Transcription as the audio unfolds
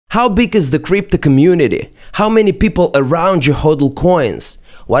How big is the crypto community? How many people around you hodl coins?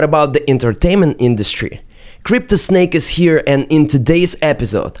 What about the entertainment industry? CryptoSnake is here, and in today's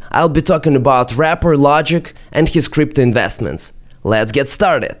episode, I'll be talking about rapper Logic and his crypto investments. Let's get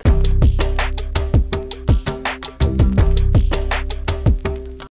started!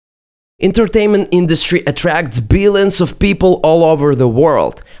 Entertainment industry attracts billions of people all over the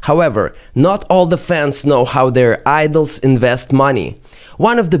world. However, not all the fans know how their idols invest money.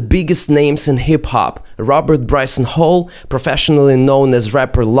 One of the biggest names in hip-hop, Robert Bryson Hall, professionally known as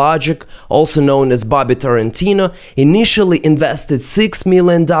rapper Logic, also known as Bobby Tarantino, initially invested $6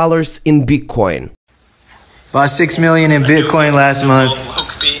 million in Bitcoin. Bought $6 million in Bitcoin last month.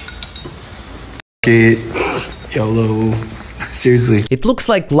 YOLO. Seriously. It looks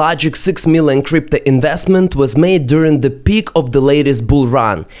like Logic's $6 million crypto investment was made during the peak of the latest bull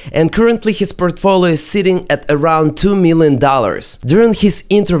run, and currently his portfolio is sitting at around $2 million. During his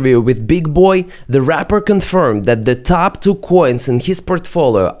interview with Big Boy, the rapper confirmed that the top two coins in his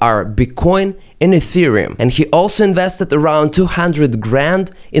portfolio are Bitcoin and Ethereum, and he also invested around 200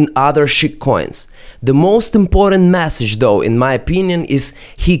 grand in other shitcoins. The most important message, though, in my opinion, is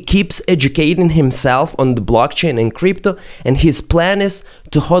he keeps educating himself on the blockchain and crypto, and his plan is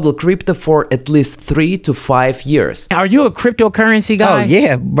to hodl crypto for at least 3 to 5 years. Are you a cryptocurrency guy? Oh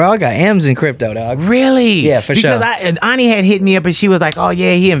yeah, bro, I got M's in crypto, dog. Really? Yeah, for sure. Because Ani had hit me up and she was like, oh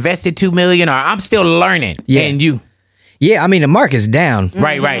yeah, he invested $2 million, or I'm still learning. Yeah. And you? Yeah, I mean, the market's down.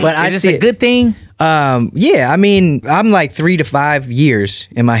 Right. But is this a good thing? Yeah, I mean, I'm like 3 to 5 years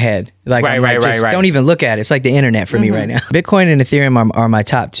in my head. Like, Right. Don't even look at it. It's like the internet for me right now. Bitcoin and Ethereum are my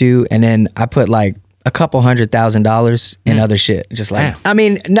top two, and then I put like a couple $100,000 in other shit. Just like, I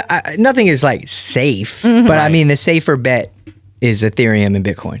mean, nothing is like safe, but I mean, the safer bet is Ethereum and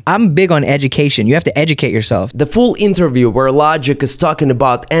Bitcoin. I'm big on education. You have to educate yourself. The full interview where Logic is talking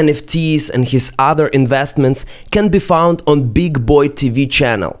about NFTs and his other investments can be found on Big Boy TV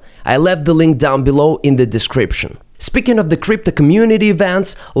channel. I left the link down below in the description. Speaking of the crypto community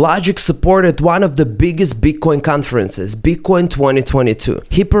events, Logic supported one of the biggest Bitcoin conferences, Bitcoin 2022.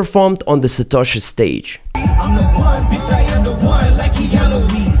 He performed on the Satoshi stage. I'm the one, bitch, I am the one, like Keanu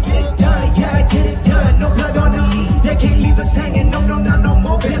Reeves. Get it done, yeah, I get it done, no blood on the leaves. They can't leave us hanging, no, not no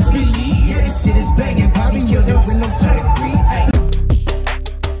more. Best believe, yeah, this shit is banging. Bobby killed it with no turn free.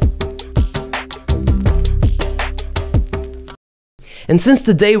 And since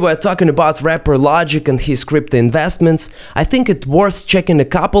today we're talking about rapper Logic and his crypto investments, I think it's worth checking a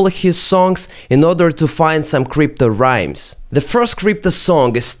couple of his songs in order to find some crypto rhymes. The first crypto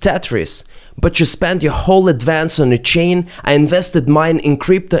song is Tetris. But you spent your whole advance on a chain, I invested mine in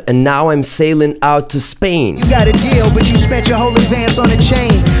crypto and now I'm sailing out to Spain. You got a deal, but you spent your whole advance on a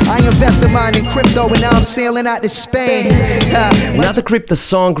chain. I invested mine in crypto and now I'm sailing out to Spain. Another crypto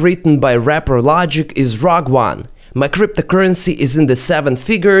song written by rapper Logic is Rogue One. My cryptocurrency is in the 7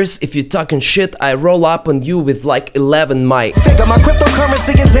 figures. If you're talking shit, I roll up on you with like 11 mic. My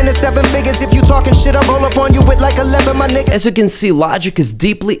cryptocurrency is in the 7 figures. If you talking shit, I roll up on you with like 11, my nigga. As you can see, Logic is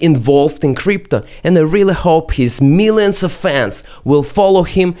deeply involved in crypto, and I really hope his millions of fans will follow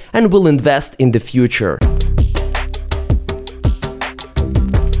him and will invest in the future.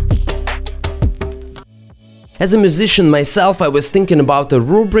 As a musician myself, I was thinking about a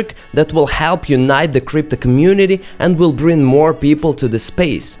rubric that will help unite the crypto community and will bring more people to the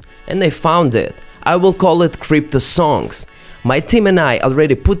space. And I found it. I will call it Crypto Songs. My team and I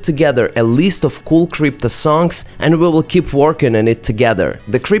already put together a list of cool crypto songs, and we will keep working on it together.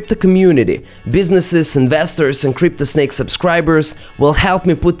 The crypto community, businesses, investors and CryptoSnake subscribers will help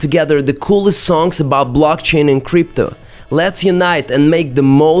me put together the coolest songs about blockchain and crypto. Let's unite and make the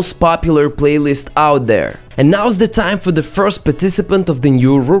most popular playlist out there. And now's the time for the first participant of the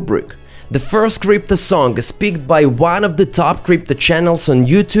new rubric. The first crypto song is picked by one of the top crypto channels on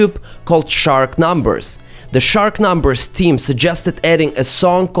YouTube called Shark Numbers. The Shark Numbers team suggested adding a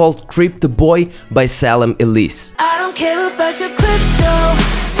song called Crypto Boy by Salem Elise. I don't care about your crypto,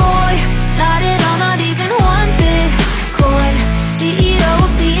 boy. Not at all, not even one Bitcoin. CEO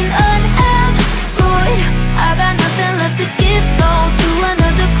of being unemployed. I got nothing left to give, no, to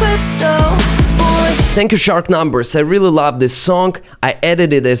another crypto boy. Thank you, Shark Numbers. I really love this song. I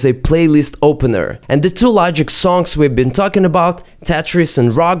added it as a playlist opener. And the two Logic songs we've been talking about, Tetris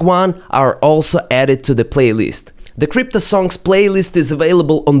and Rogue One, are also added to the playlist. The Crypto Songs playlist is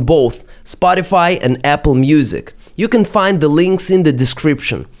available on both Spotify and Apple Music. You can find the links in the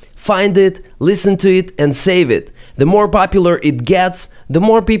description. Find it, listen to it and save it. The more popular it gets, the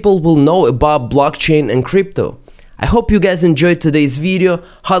more people will know about blockchain and crypto. I hope you guys enjoyed today's video.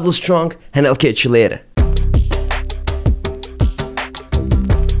 Hodl strong, and I'll catch you later.